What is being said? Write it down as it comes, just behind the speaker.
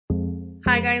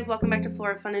Hi guys, welcome back to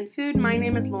Flora Fun and Food. My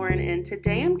name is Lauren and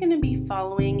today I'm going to be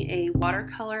following a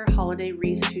watercolor holiday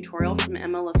wreath tutorial from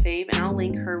Emma LaFave, and I'll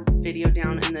link her video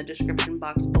down in the description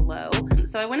box below.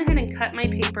 So I went ahead and cut my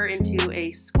paper into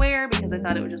a square because I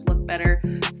thought it would just look better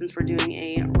since we're doing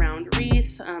a round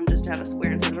wreath, just to have a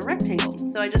square instead of a rectangle.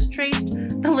 So I just traced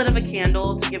the lid of a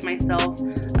candle to give myself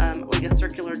like a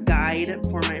circular guide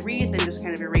for my wreath and just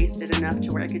kind of erased it enough to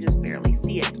where I could just barely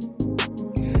see it.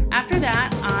 After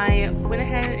that, I went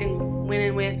ahead and went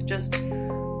in with just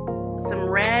some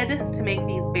red to make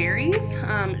these berries,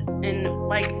 and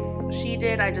like she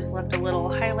did, I just left a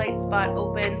little highlight spot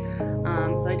open,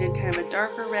 so I did kind of a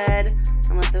darker red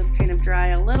and let those kind of dry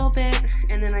a little bit,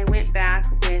 and then I went back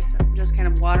with just kind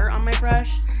of water on my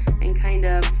brush and kind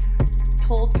of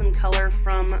pulled some color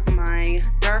from my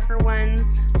darker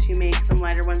ones to make some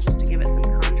lighter ones just to give it some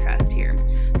contrast here.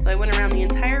 So I went around the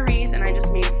entire wreath and I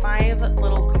just made 5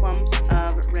 little clumps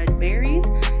of red berries,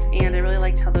 and I really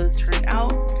liked how those turned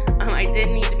out. I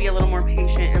did need to be a little more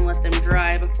patient and let them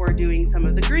dry before doing some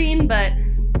of the green, but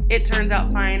it turns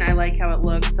out fine. I like how it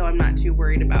looks, so I'm not too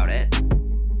worried about it.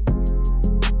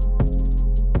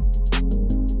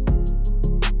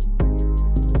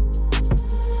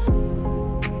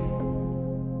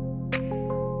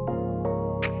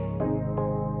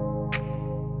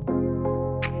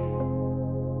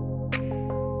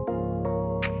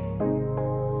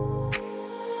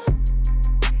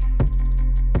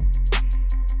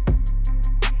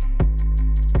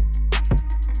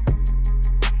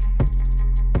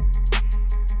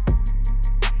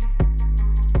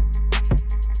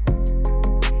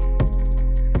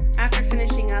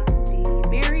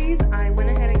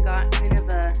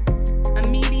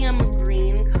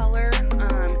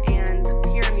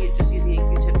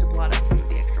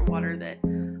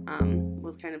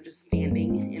 Kind of just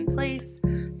standing in place.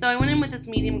 So I went in with this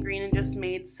medium green and just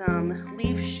made some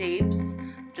leaf shapes,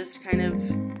 just kind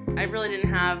of, I really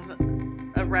didn't have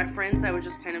a reference, I was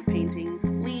just kind of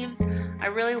painting leaves. I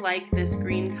really like this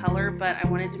green color, but I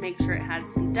wanted to make sure it had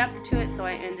some depth to it, so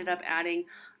I ended up adding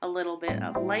a little bit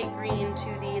of light green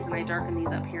to these, and I darkened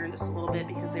these up here in just a little bit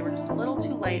because they were just a little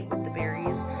too light with the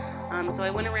berries. So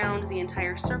I went around the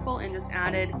entire circle and just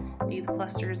added these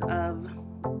clusters of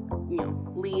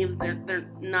leaves. They're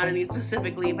not any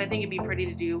specific leaf. I think it'd be pretty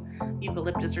to do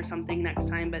eucalyptus or something next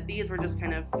time, but these were just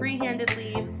kind of free-handed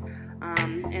leaves,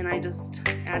 and I just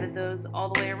added those all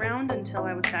the way around until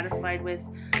I was satisfied with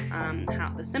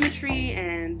how the symmetry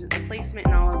and the placement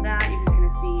and all of that. You can kind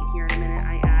of see here in a minute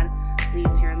I add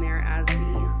leaves here and there as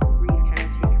the wreath kind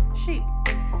of takes shape.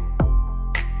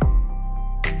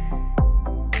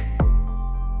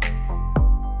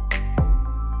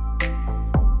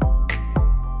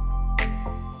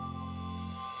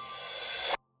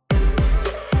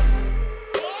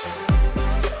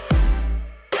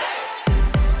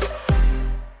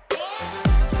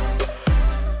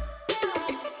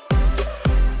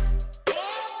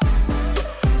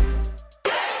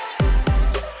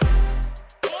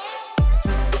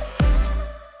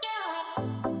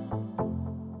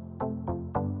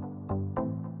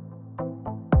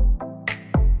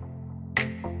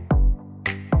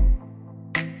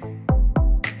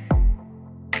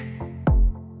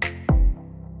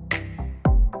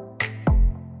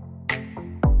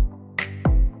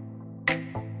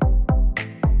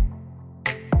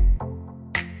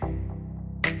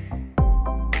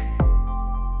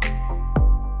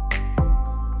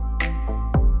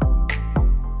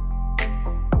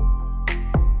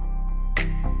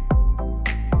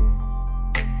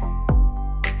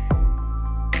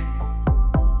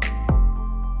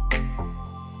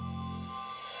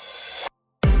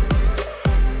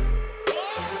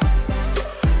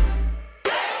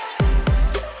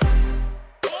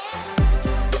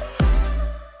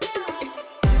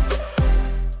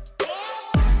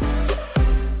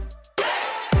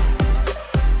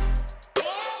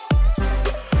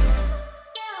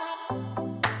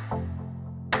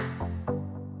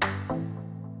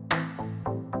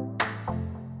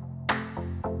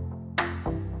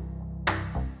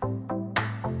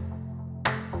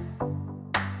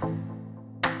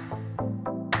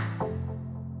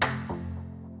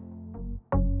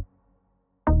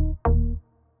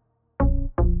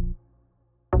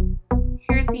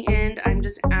 Here at the end, I'm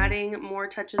just adding more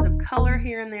touches of color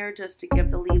here and there just to give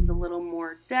the leaves a little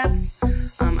more depth.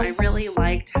 I really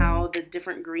liked how the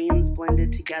different greens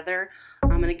blended together.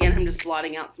 And again, I'm just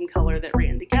blotting out some color that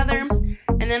ran together.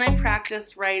 And then I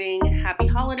practiced writing Happy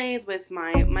Holidays with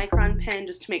my Micron pen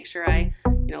just to make sure I,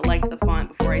 liked the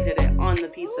font before I did it on the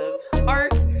piece of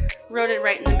art. Wrote it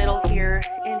right in the middle here,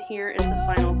 and here is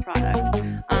the final product.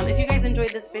 If you guys enjoyed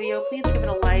this video, please give it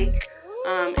a like.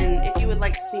 And if you would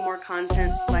like to see more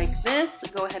content like this,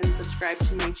 go ahead and subscribe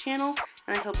to my channel,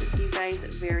 and I hope to see you guys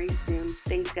very soon.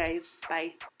 Thanks guys,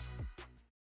 bye.